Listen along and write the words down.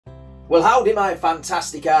Well, howdy my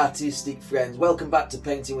fantastic artistic friends, welcome back to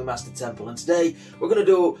Painting with Master Temple, and today we're going to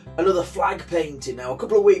do another flag painting. Now, a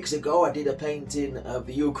couple of weeks ago I did a painting of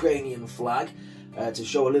the Ukrainian flag to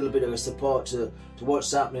show a little bit of a support to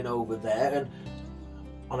what's happening over there, and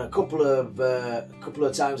on a couple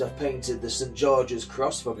of times I've painted the St George's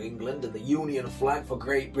Cross for England and the Union flag for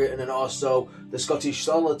Great Britain and also the Scottish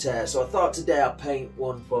Solitaire. So I thought today I'd paint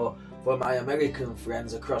one for my American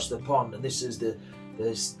friends across the pond, and this is the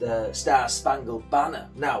Star Spangled Banner.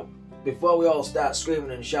 Now, before we all start screaming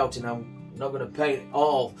and shouting, I'm not going to paint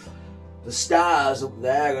all the stars up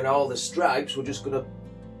there and all the stripes. We're just going to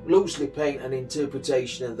loosely paint an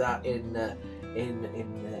interpretation of that in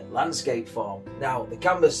landscape form. Now, the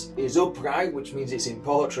canvas is upright, which means it's in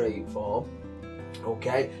portrait form,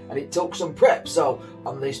 okay, and it took some prep. So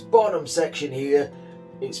on this bottom section here,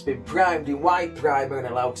 it's been primed in white primer and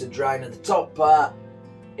allowed to dry, and at the top part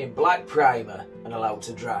in black primer and allowed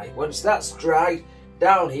to dry. Once that's dried,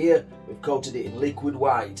 down here we've coated it in liquid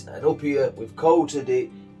white, and up here we've coated it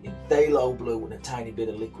in phthalo blue and a tiny bit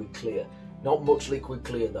of liquid clear. Not much liquid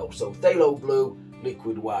clear though, so phthalo blue,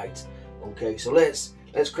 liquid white. Okay, so let's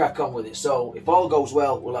crack on with it. So if all goes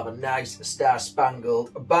well, we'll have a nice Star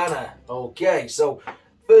Spangled Banner. Okay, so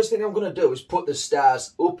first thing I'm going to do is put the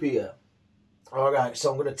stars up here. Alright, so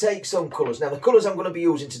I'm going to take some colours. Now the colours I'm going to be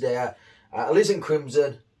using today are alizarin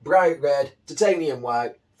crimson, bright red, titanium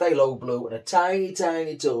white, phthalo blue, and a tiny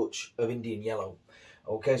touch of Indian yellow.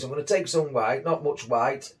 Okay, so I'm going to take some white, not much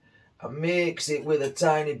white, and mix it with a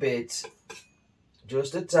tiny bit,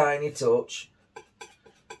 just a tiny touch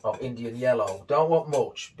of Indian yellow. Don't want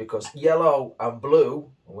much, because yellow and blue,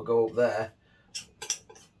 when we go up there,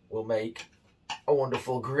 will make a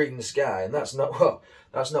wonderful green sky, and that's not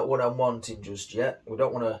what I'm wanting just yet. We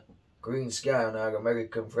don't want a green sky on our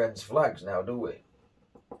American friends' flags now, do we?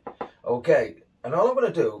 Okay, and all I'm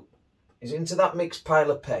going to do is into that mixed pile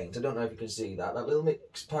of paint. I don't know if you can see that little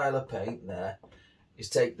mixed pile of paint there, is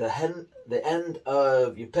take the end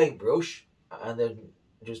of your paintbrush and then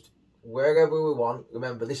just wherever we want.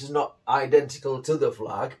 Remember, this is not identical to the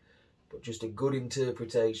flag, but just a good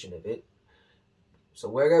interpretation of it. So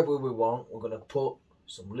wherever we want, we're going to put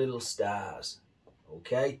some little stars,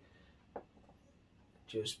 okay?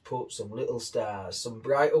 Just put some little stars, some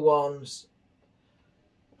brighter ones,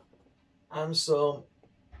 and some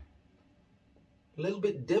little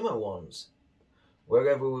bit dimmer ones,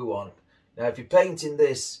 wherever we want. Now, if you're painting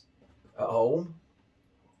this at home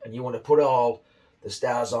and you want to put all the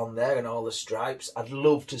stars on there and all the stripes, I'd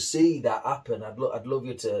love to see that happen. I'd love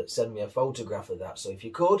you to send me a photograph of that. So if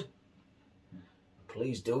you could,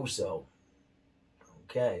 please do so.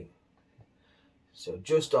 Okay. So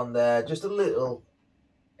just on there, just a little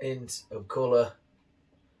hint of colour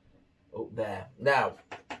up there. Now,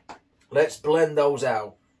 let's blend those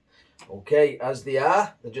out. Okay, as they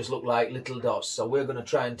are, they just look like little dots. So we're going to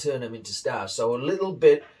try and turn them into stars. So a little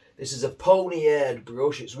bit, this is a pony-haired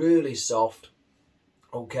brush. It's really soft.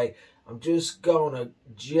 Okay, I'm just going to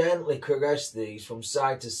gently caress these from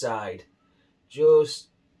side to side. Just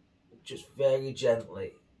very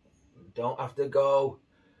gently. Don't have to go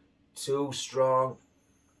too strong.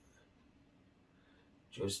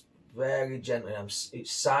 Just very gently.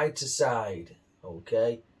 It's side to side.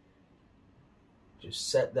 Okay.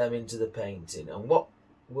 Just set them into the painting, and what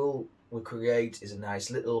we create is a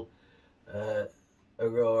nice little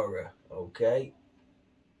aurora. Okay.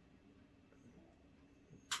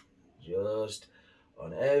 Just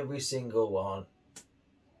on every single one,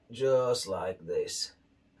 just like this.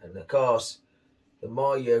 And of course, the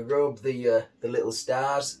more you rub the little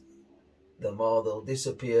stars, the more they'll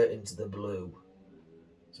disappear into the blue.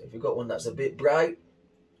 So if you've got one that's a bit bright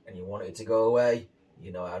and you want it to go away,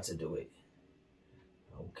 you know how to do it.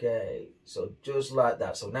 Okay, so just like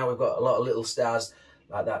that. So now we've got a lot of little stars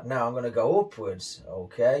like that. Now I'm going to go upwards,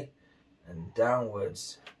 okay, and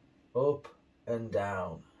downwards, up and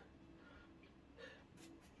down.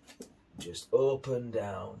 Just up and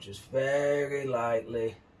down, just very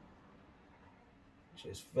lightly.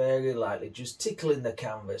 Just very lightly, just tickling the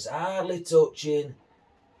canvas, hardly touching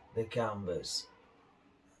the canvas.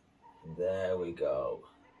 There we go.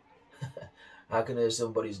 I can hear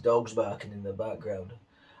somebody's dog's barking in the background.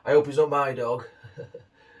 I hope it's not my dog.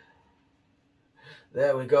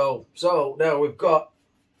 There we go. So now we've got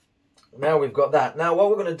that. Now what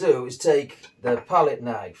we're going to do is take the palette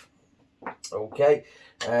knife. Okay,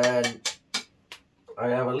 and I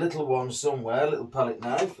have a little one somewhere, a little palette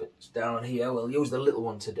knife. It's down here. We'll use the little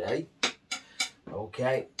one today.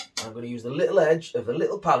 Okay, I'm going to use the little edge of the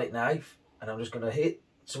little palette knife, and I'm just going to hit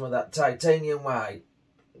some of that titanium white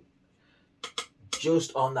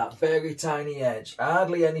just on that very tiny edge.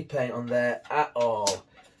 Hardly any paint on there at all.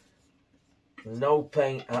 No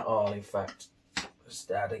paint at all, in fact.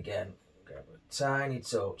 Start again. Grab a tiny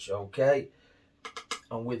touch, okay?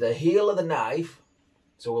 And with the heel of the knife,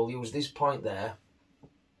 so we'll use this point there,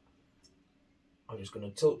 I'm just going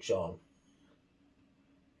to touch on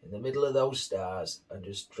in the middle of those stars and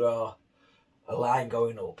just draw a line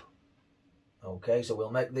going up. Okay, so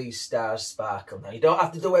we'll make these stars sparkle. Now, you don't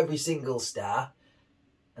have to do every single star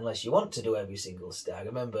unless you want to do every single star.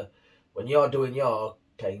 Remember, when you're doing your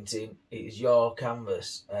painting, it is your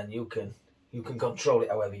canvas and you can control it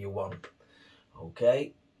however you want.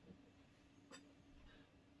 Okay,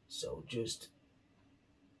 so just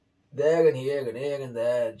there and here and here and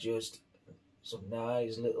there, just some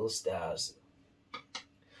nice little stars.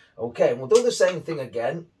 Okay, and we'll do the same thing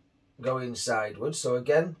again, going sideways. So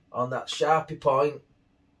again, on that sharpie point,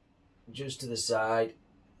 just to the side,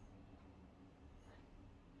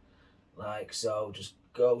 like so. Just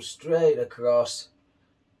go straight across.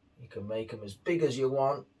 You can make them as big as you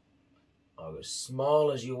want, or as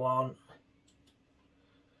small as you want.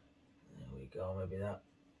 There we go, maybe that.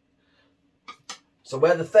 So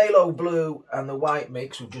where the phthalo blue and the white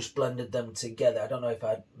mix, we've just blended them together. I don't know if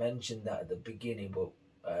I mentioned that at the beginning, but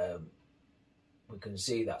we can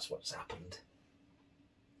see that's what's happened,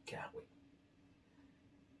 can't we?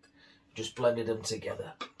 Just blended them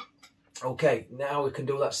together. Okay, now we can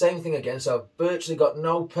do that same thing again. So I've virtually got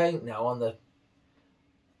no paint now on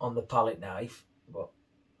the palette knife, but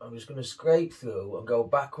I'm just going to scrape through and go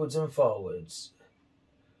backwards and forwards,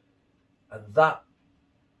 and that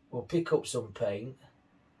will pick up some paint.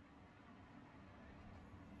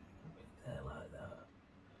 There, like that.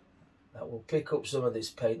 That will pick up some of this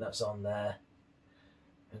paint that's on there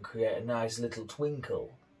and create a nice little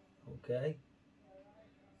twinkle. Okay,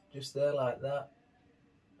 just there like that,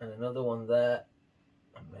 and another one there,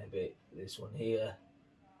 and maybe this one here.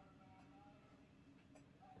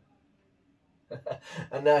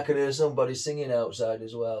 And now I can hear somebody singing outside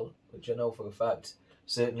as well, which I know for a fact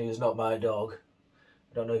certainly is not my dog.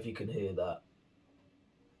 I don't know if you can hear that.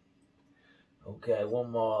 Okay,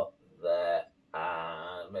 one more there,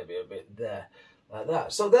 and maybe a bit there, like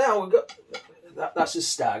that. So there we go. That's a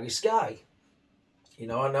starry sky. You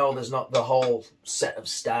know, I know there's not the whole set of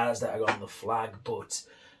stars that are on the flag, but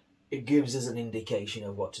it gives us an indication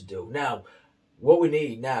of what to do. Now, what we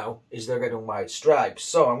need now is the red and white stripes.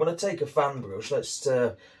 So I'm going to take a fan brush.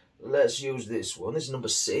 Let's use this one. This is number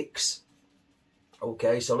 6.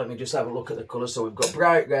 Okay, so let me just have a look at the colours. So we've got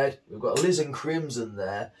bright red, we've got alizarin crimson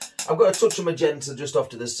there. I've got a touch of magenta just off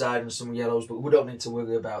to the side and some yellows, but we don't need to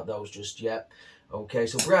worry about those just yet. Okay,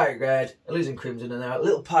 so bright red, alizarin crimson, and a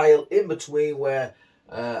little pile in between where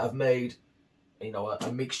I've made, you know,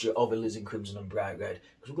 a mixture of alizarin crimson and bright red,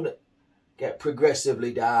 because we're going to get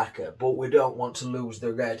progressively darker, but we don't want to lose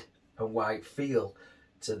the red and white feel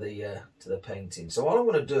to the painting. So all I'm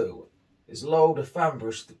going to do is load a fan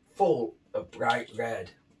brush full of bright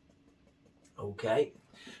red. Okay,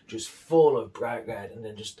 just full of bright red, and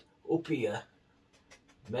then just up here,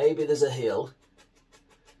 maybe there's a hill,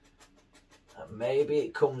 and maybe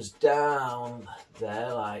it comes down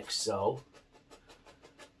there like so.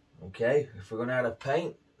 Okay, if we're going out of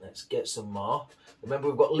paint, let's get some more. Remember,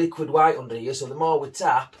 we've got liquid white under here, so the more we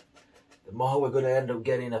tap, the more we're going to end up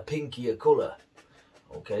getting a pinkier colour.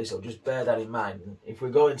 Okay, so just bear that in mind. And if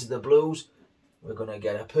we go into the blues, we're going to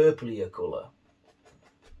get a purplier colour.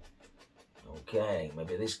 Okay,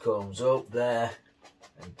 maybe this comes up there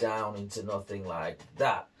and down into nothing like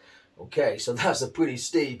that. Okay, so that's a pretty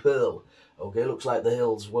steep hill. Okay, looks like the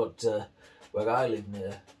hill's where I live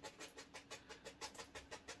near.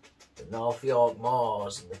 The North York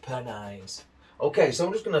Moors and the Pennines. Okay, so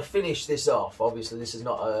I'm just going to finish this off. Obviously, this is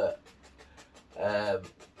not a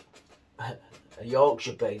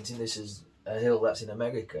Yorkshire painting. This is a hill that's in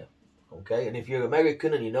America. Okay, and if you're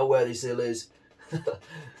American and you know where this hill is,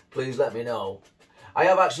 please let me know. I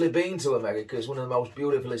have actually been to America. It's one of the most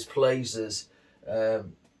beautifulest places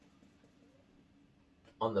on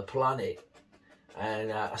the planet.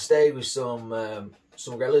 And I stayed with some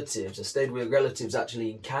relatives. I stayed with relatives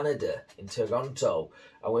actually in Canada, in Toronto,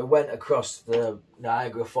 and we went across the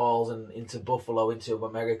Niagara Falls and into Buffalo, into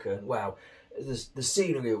America. And wow, the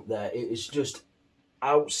scenery up there, it is just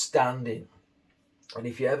outstanding. And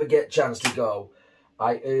if you ever get a chance to go,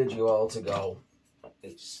 I urge you all to go.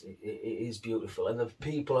 It is beautiful, and the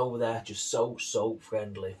people over there are just so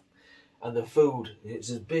friendly, and the food, it's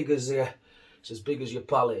as big as your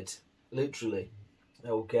palate, literally.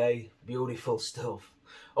 Okay, beautiful stuff.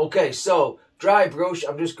 Okay, so dry brush,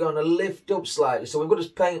 I'm just going to lift up slightly. So we've got this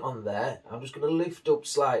paint on there. I'm just going to lift up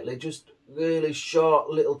slightly, just really short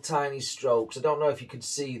little tiny strokes. I don't know if you can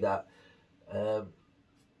see that,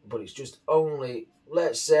 but it's just only,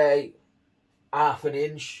 let's say, half an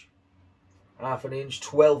inch,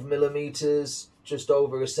 12 millimeters, just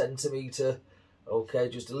over a centimetre. Okay,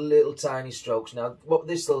 just a little tiny strokes. Now what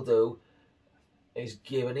this will do is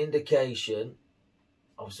give an indication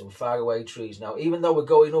of some faraway trees. Now even though we're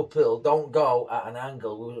going uphill, don't go at an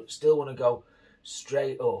angle. We still want to go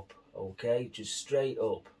straight up. Okay, just straight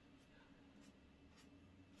up.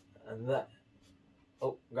 And that,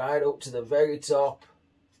 up, right up to the very top.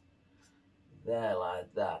 There,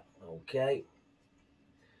 like that. Okay.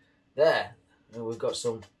 There. And we've got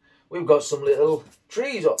some little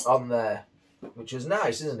trees on there, which is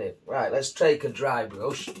nice, isn't it? Right, let's take a dry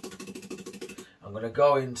brush. I'm going to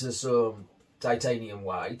go into some titanium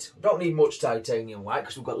white. We don't need much titanium white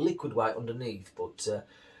because we've got liquid white underneath, but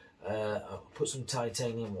I'll put some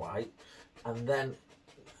titanium white, and then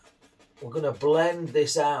we're going to blend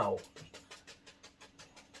this out.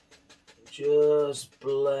 Just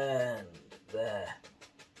blend there.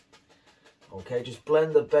 Okay, just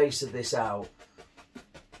blend the base of this out.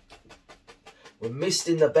 We're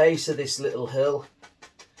misting the base of this little hill.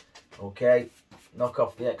 Okay, knock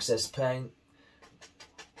off the excess paint.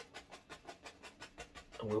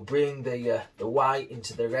 And we'll bring the white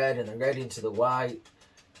into the red and the red into the white.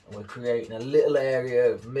 And we're creating a little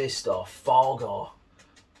area of mist or fog or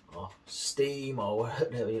steam or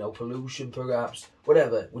whatever, you know, pollution perhaps.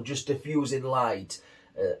 Whatever, we're just diffusing light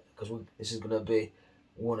because this is going to be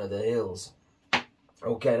one of the hills.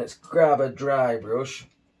 Okay, let's grab a dry brush.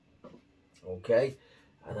 Okay,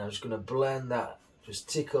 and I'm just going to blend that, just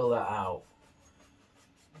tickle that out.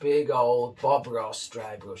 Big old Bob Ross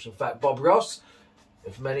dry brush. In fact, Bob Ross,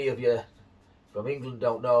 if many of you from England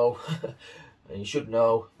don't know, and you should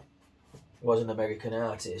know, was an American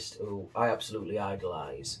artist who I absolutely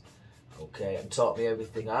idolise. Okay, and taught me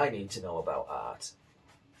everything I need to know about art.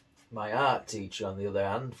 My art teacher, on the other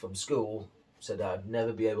hand, from school, said I'd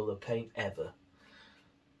never be able to paint ever.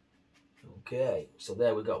 Okay, so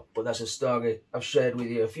there we go. But that's a story I've shared with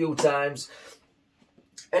you a few times.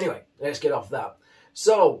 Anyway, let's get off that.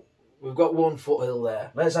 So, we've got one foothill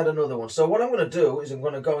there. Let's add another one. So what I'm going to do is I'm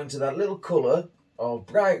going to go into that little colour of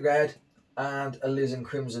bright red and alizarin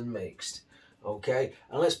crimson mixed. Okay,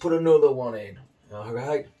 and let's put another one in.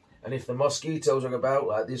 Alright, and if the mosquitoes are about,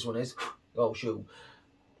 like this one is, oh shoot,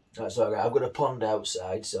 that's alright. I've got a pond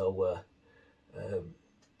outside, so,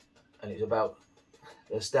 and it's about,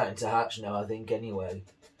 they're starting to hatch now, I think, anyway.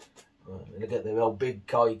 They'll get their old big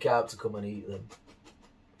koi carp to come and eat them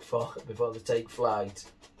before they take flight.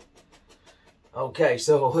 Okay,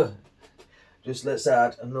 so just let's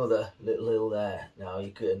add another little hill there. Now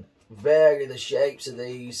you can vary the shapes of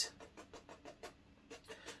these,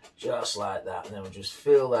 just like that, and then we'll just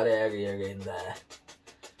fill that area in there.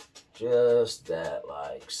 Just there,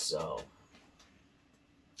 like so.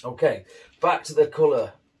 Okay, back to the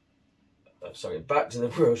colour. Sorry, back to the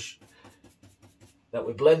brush that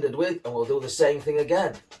we blended with, and we'll do the same thing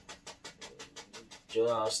again.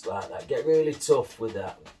 Just like that. Get really tough with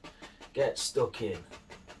that. Get stuck in.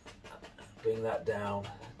 Bring that down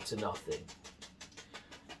to nothing.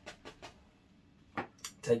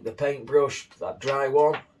 Take the paintbrush, that dry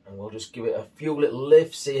one, and we'll just give it a few little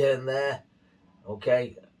lifts here and there.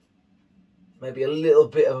 Okay. Maybe a little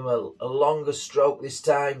bit of a longer stroke this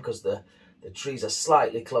time because the trees are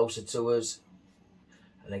slightly closer to us.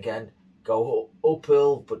 And again, go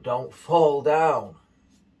uphill, but don't fall down.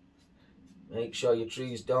 Make sure your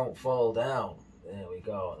trees don't fall down. There we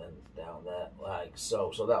go, and then down there, like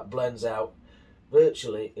so. So that blends out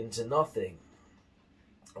virtually into nothing.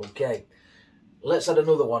 Okay, let's add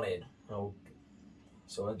another one in. Oh,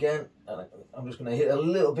 so again, I'm just going to hit a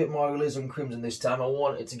little bit more alizarin crimson this time. I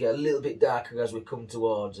want it to get a little bit darker as we come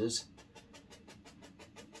towards us.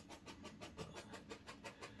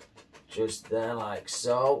 Just there, like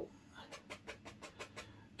so.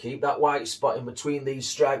 Keep that white spot in between these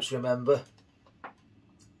stripes, remember.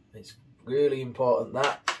 It's really important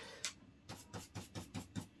that.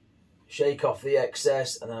 Shake off the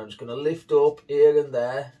excess, and then I'm just going to lift up here and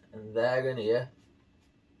there and here.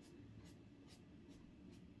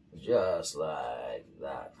 Just like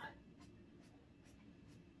that.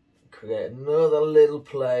 Create another little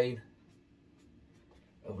plane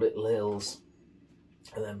of little hills.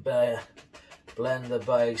 And then blend the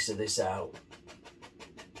base of this out.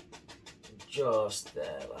 Just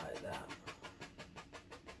there, like that.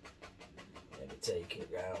 Maybe take it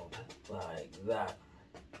round like that.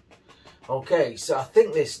 Okay, so I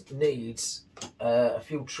think this needs a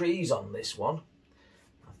few trees on this one.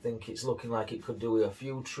 I think it's looking like it could do with a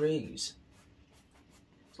few trees.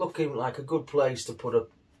 It's looking like a good place to put a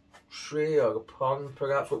tree or a pond,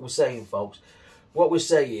 perhaps. What we're saying, folks. What we're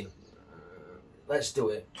saying. Let's do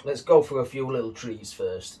it. Let's go for a few little trees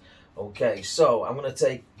first. Okay, so I'm going to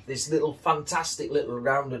take this little fantastic little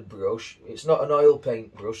rounded brush. It's not an oil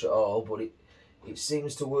paint brush at all, but it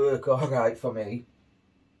seems to work all right for me.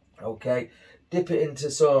 Okay, dip it into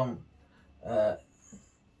some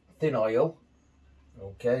thin oil.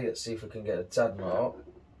 Okay, let's see if we can get a tad more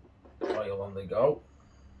oil on the go.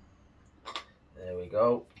 There we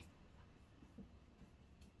go.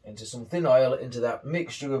 Into some thin oil, into that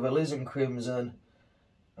mixture of alizarin crimson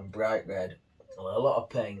and bright red. And a lot of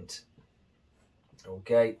paint.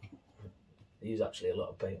 Okay, use actually a lot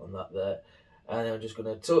of paint on that there. And I'm just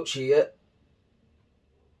going to touch here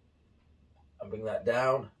and bring that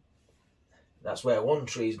down. That's where one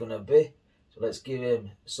tree is going to be. So let's give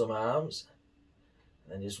him some arms.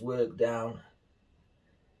 And then just work down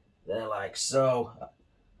there like so.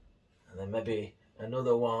 And then maybe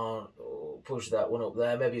another one. Oh, push that one up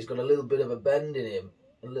there. Maybe he's got a little bit of a bend in him.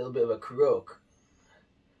 A little bit of a crook.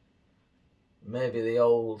 Maybe the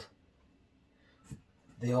old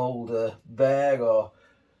bear or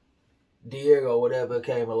deer or whatever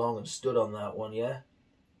came along and stood on that one, yeah?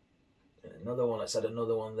 Another one, let's add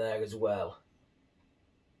another one there as well.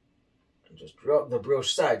 And just drop the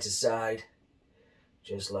brush side to side,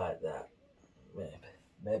 just like that.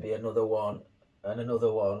 Maybe another one and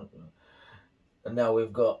another one. And now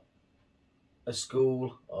we've got a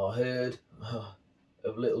school or herd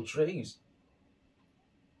of little trees.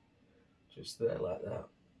 Just there like that.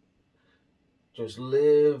 Just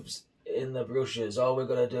lives in the brushes. All we're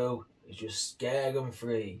going to do is just scare them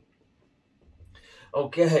free.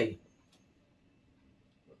 Okay.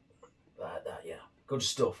 Like that, yeah. Good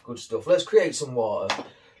stuff, good stuff. Let's create some water.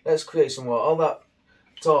 Let's create some water. All that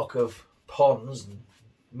talk of ponds and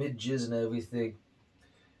midges and everything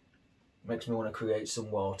makes me want to create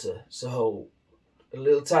some water. So, a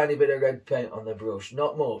little tiny bit of red paint on the brush.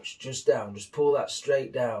 Not much, just down. Just pull that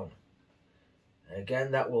straight down.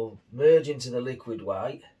 Again, that will merge into the liquid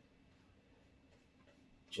white.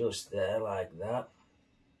 Just there, like that.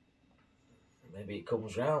 Maybe it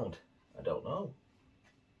comes round. I don't know.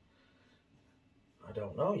 I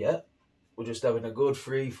don't know yet. We're just having a good,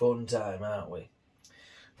 free, fun time, aren't we?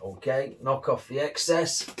 Okay, knock off the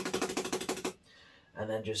excess. And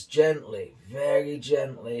then just gently, very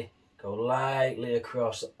gently, go lightly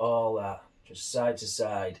across all that. Just side to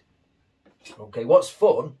side. Okay, what's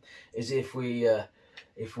fun is if we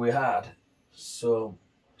had some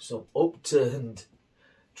upturned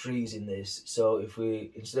trees in this. So if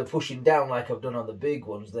we, instead of pushing down like I've done on the big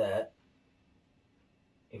ones there,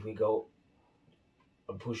 if we go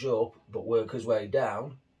and push up but work his way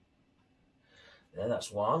down, there,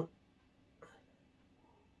 that's one.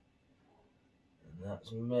 And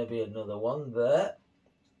that's maybe another one there.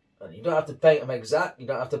 And you don't have to paint them exact, you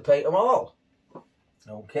don't have to paint them all.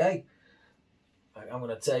 Okay. I'm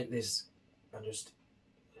going to take this and just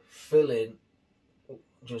fill in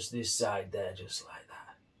just this side there, just like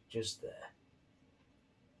that. Just there.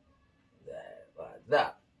 There, like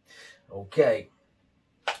that. Okay.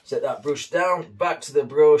 Set that brush down, back to the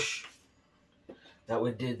brush that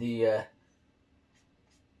we did the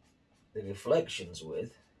reflections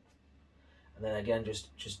with. And then again,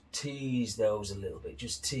 just tease those a little bit.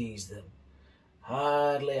 Just tease them.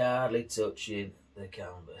 Hardly touching the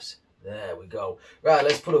canvas. There we go. Right,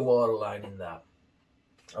 let's put a waterline in that.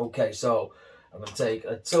 Okay, so I'm going to take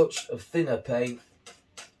a touch of thinner paint.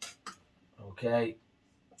 Okay,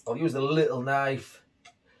 I'll use the little knife.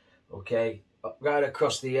 Okay, right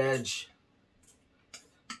across the edge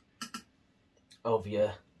of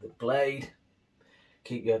the blade.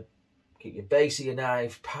 Keep your base of your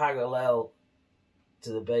knife parallel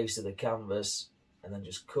to the base of the canvas, and then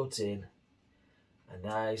just cut in a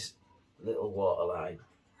nice little waterline.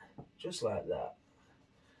 Just like that.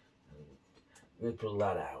 And ripple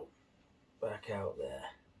that out. Back out there.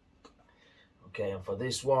 Okay, and for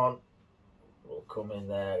this one, we'll come in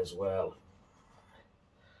there as well.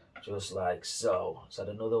 Just like so. Let's add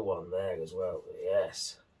another one there as well.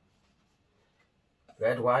 Yes.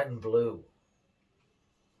 Red, white and blue.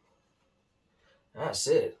 That's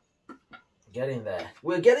it. Getting there.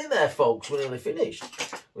 We're getting there, folks. We're nearly finished.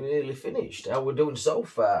 We're nearly finished. How we're doing so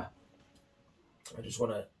far. I just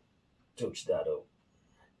want to touch that up.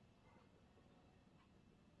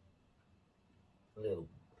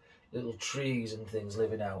 Little trees and things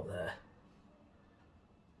living out there.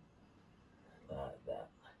 Like that.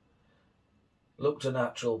 Looked a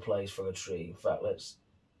natural place for a tree. In fact, let's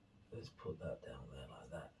put that down there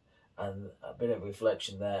like that. And a bit of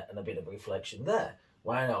reflection there and a bit of reflection there.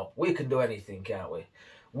 Why not? We can do anything, can't we?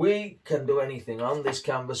 We can do anything on this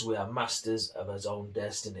canvas. We are masters of our own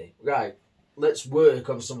destiny. Right, let's work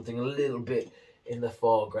on something a little bit in the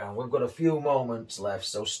foreground. We've got a few moments left,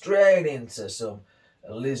 so straight into some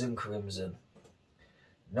alizarin crimson.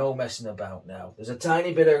 No messing about now. There's a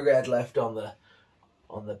tiny bit of red left on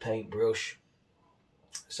the paintbrush.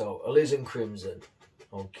 So alizarin crimson,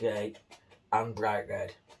 okay, and bright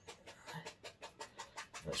red.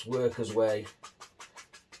 Let's work our way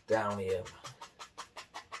down here.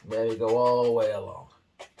 Maybe go all the way along.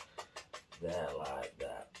 There, like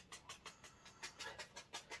that.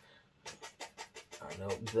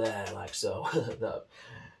 And up there, like so.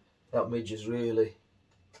 that midge is really,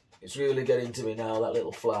 it's really getting to me now, that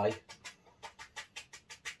little fly.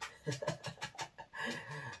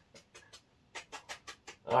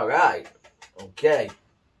 Alright, okay.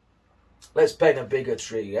 Let's paint a bigger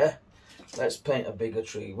tree, yeah? Let's paint a bigger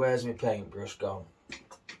tree. Where's my paintbrush gone?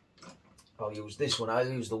 I'll use this one. I'll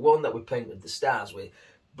use the one that we painted the stars with,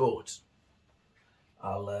 but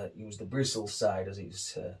I'll use the bristle side as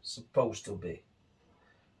it's supposed to be.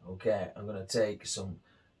 Okay, I'm going to take some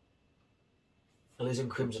alizarin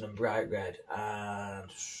crimson and bright red, and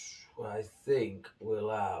I think we'll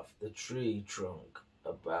have the tree trunk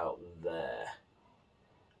about there.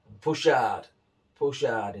 Push hard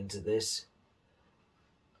into this,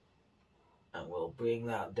 and we'll bring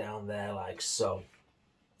that down there like so.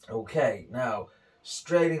 Okay, now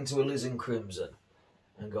straight into alizarin crimson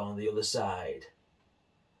and go on the other side.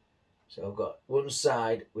 So I've got one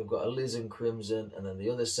side, we've got alizarin crimson, and then the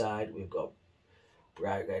other side we've got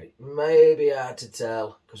bright red. It may be hard to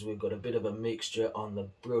tell because we've got a bit of a mixture on the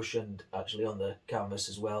brush and actually on the canvas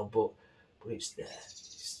as well, but it's there.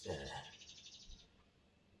 It's there.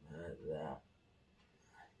 Like that.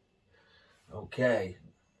 Okay.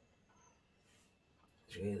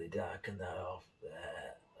 Let's really darken that off.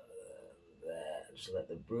 There. There. Just let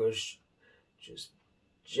the brush just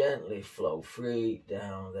gently flow free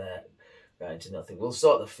down there. Right into nothing. We'll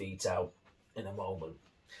sort the feet out in a moment.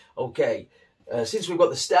 Okay. Since we've got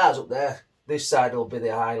the stars up there, this side will be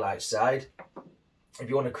the highlight side. If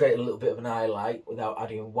you want to create a little bit of an highlight without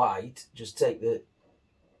adding white, just take the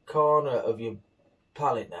corner of your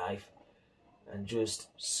palette knife and just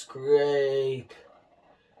scrape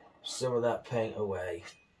some of that paint away.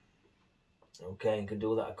 Okay, you can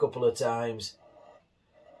do that a couple of times.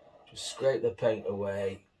 Just scrape the paint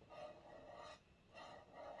away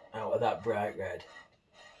out of that bright red.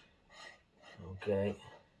 Okay.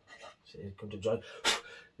 So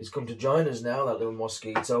he's come to join us now, that little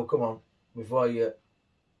mosquito. Come on, before you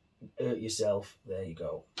hurt yourself. There you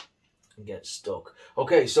go. And get stuck.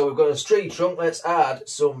 Okay, so we've got a tree trunk. Let's add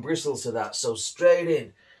some bristles to that. So straight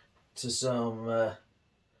in to some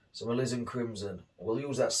alizarin crimson. We'll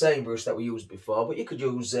use that same brush that we used before, but you could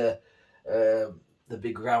use the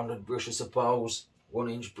big rounded brush, I suppose.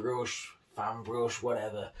 1-inch brush, fan brush,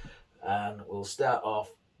 whatever. And we'll start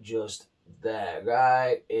off just there,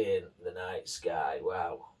 right in the night sky.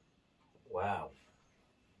 Wow. Wow.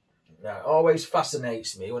 Now, it always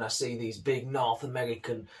fascinates me when I see these big North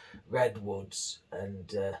American redwoods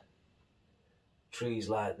and trees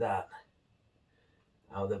like that.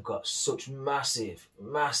 How they've got such massive,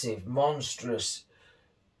 monstrous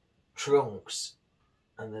trunks.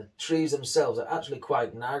 And the trees themselves are actually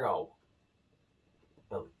quite narrow.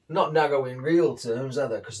 Well, not narrow in real terms, are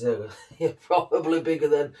they? Because they're probably bigger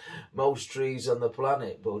than most trees on the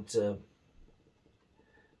planet. But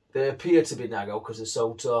they appear to be narrow because they're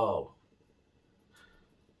so tall.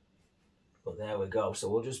 But there we go. So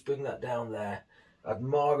we'll just bring that down there. Add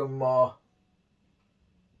more and more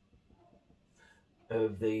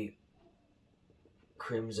of the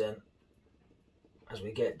crimson as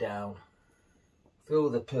we get down through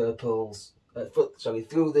the purples,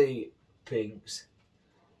 through the pinks,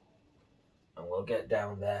 and we'll get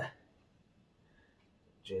down there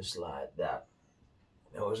just like that.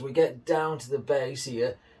 Now as we get down to the base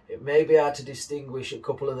here, it may be hard to distinguish a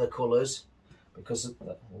couple of the colours because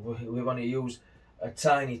we've only used a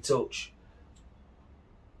tiny touch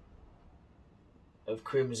of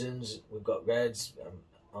crimsons. We've got reds and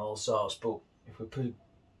all sorts, but if we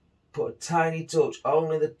put a tiny touch,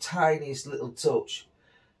 only the tiniest little touch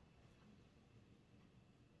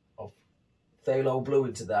of phthalo blue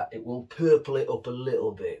into that, it will purple it up a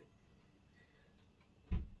little bit.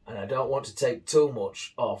 And I don't want to take too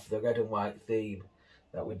much off the red and white theme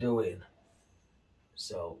that we're doing.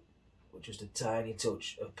 So just a tiny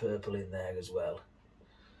touch of purple in there as well,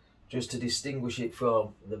 just to distinguish it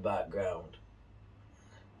from the background.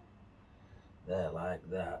 There, like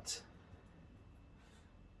that.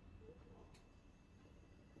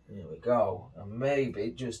 Here we go. And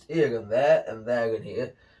maybe just here and there and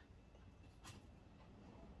here.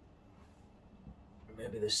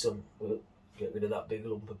 Maybe there's some, we'll get rid of that big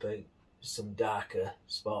lump of paint, some darker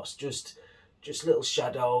spots, just little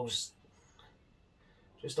shadows,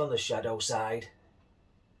 just on the shadow side.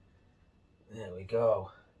 There we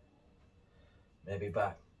go. Maybe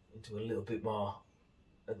back into a little bit more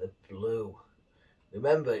of the blue.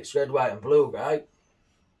 Remember, it's red, white and blue, right?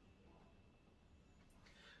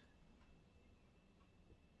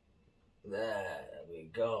 There we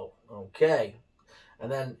go. Okay.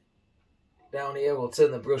 And then down here we'll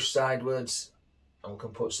turn the brush sidewards and we can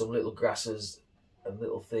put some little grasses and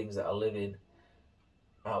little things that are living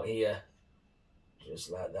out here. Just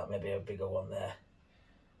like that. Maybe a bigger one there.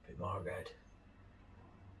 A bit more red.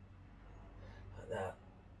 Like that.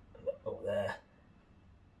 And up there.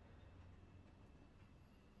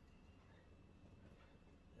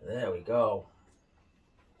 There we go.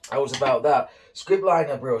 How's about that? Script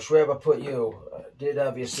liner brush, where have I put you? I did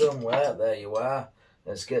have you somewhere. There you are.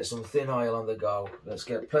 Let's get some thin oil on the go. Let's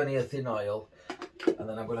get plenty of thin oil. And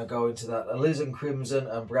then I'm going to go into that alizarin crimson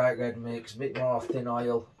and bright red mix. A bit more thin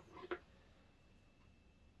oil.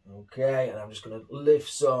 Okay, and I'm just going to lift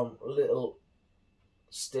some little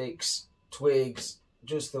sticks, twigs,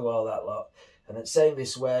 just through all that lot. And then same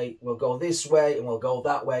this way. We'll go this way and we'll go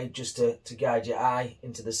that way just to guide your eye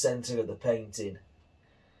into the centre of the painting.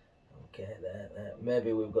 Okay, there.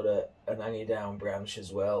 Maybe we've got an hanging down branch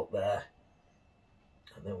as well there.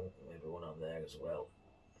 And then maybe one on there as well.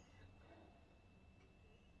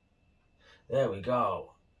 There we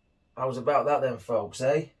go. How's about that then, folks,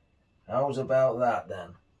 eh? How's about that then?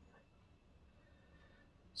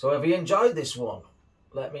 So have you enjoyed this one?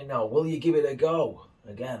 Let me know. Will you give it a go?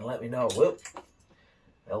 Again, let me know. Will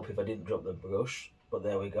help if I didn't drop the brush. But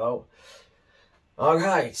there we go.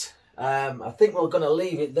 Alright. I think we're going to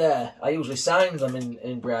leave it there. I usually sign them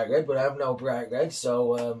in bright red, but I have no bright red,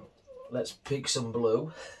 so let's pick some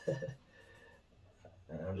blue.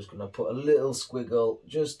 And I'm just going to put a little squiggle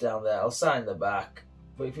just down there. I'll sign the back.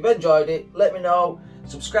 But if you've enjoyed it, let me know.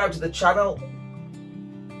 Subscribe to the channel.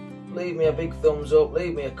 Leave me a big thumbs up.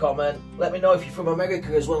 Leave me a comment. Let me know if you're from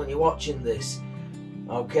America as well and you're watching this.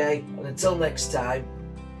 Okay? And until next time,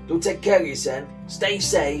 do take care of yourself. Stay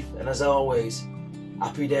safe. And as always,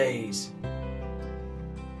 happy days.